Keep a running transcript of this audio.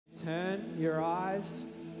turn your eyes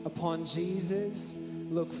upon Jesus,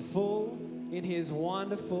 look full in his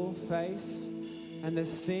wonderful face, and the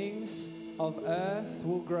things of earth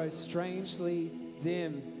will grow strangely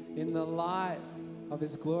dim in the light of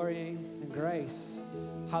his glory and grace.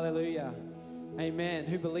 Hallelujah. Amen.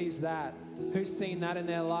 Who believes that? Who's seen that in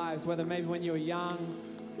their lives, whether maybe when you were young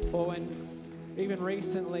or when even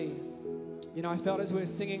recently? You know, I felt as we were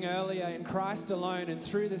singing earlier, in Christ alone and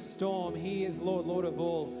through the storm, he is Lord, Lord of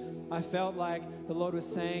all. I felt like the Lord was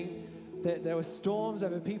saying that there were storms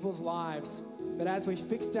over people's lives, but as we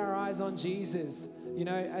fixed our eyes on Jesus, you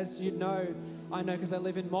know, as you know, I know because I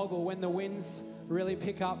live in Moggle, when the winds really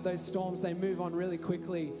pick up, those storms, they move on really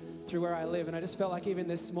quickly through where I live. And I just felt like even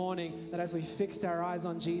this morning that as we fixed our eyes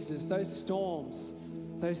on Jesus, those storms,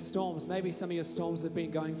 maybe some of your storms have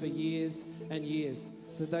been going for years and years,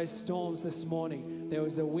 but those storms this morning, there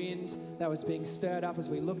was a wind that was being stirred up as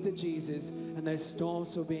we looked at Jesus, and those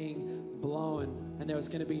storms were being blown, and there was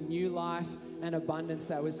going to be new life and abundance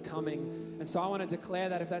that was coming. And so I want to declare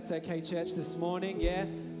that, if that's okay, church, this morning. Yeah,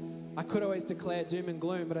 I could always declare doom and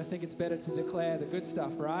gloom, but I think it's better to declare the good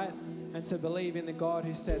stuff, right? And to believe in the God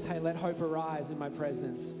who says, hey, let hope arise in my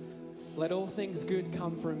presence. Let all things good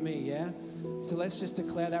come from me, yeah? So let's just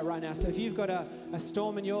declare that right now. So if you've got a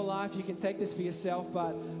storm in your life, you can take this for yourself,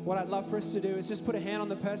 but what I'd love for us to do is just put a hand on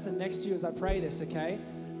the person next to you as I pray this, okay?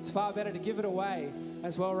 It's far better to give it away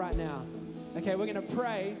as well right now. Okay, we're going to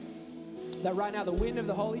pray that right now the wind of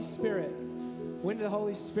the Holy Spirit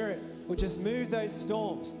will just move those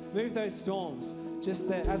storms. Just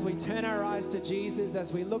that as we turn our eyes to Jesus,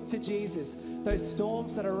 as we look to Jesus, those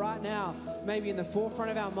storms that are right now maybe in the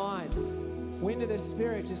forefront of our mind, wind of the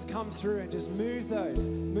Spirit, just come through and just move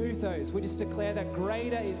those. We just declare that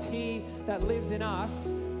greater is he that lives in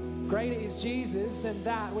us, greater is Jesus than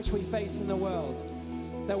that which we face in the world.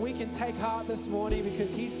 That we can take heart this morning,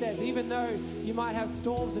 because he says, even though you might have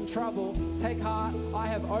storms and trouble, take heart, I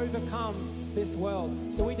have overcome this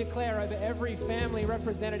world. So we declare over every family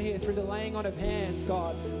represented here through the laying on of hands,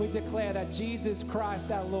 God, we declare that Jesus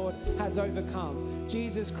Christ our Lord has overcome.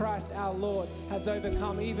 Jesus Christ our Lord has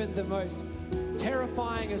overcome even the most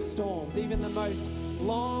terrifying of storms, even the most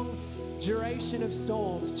long duration of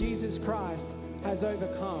storms. Jesus Christ has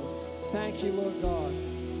overcome. Thank you, Lord God.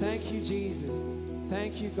 Thank you, Jesus.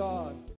 Thank you, God.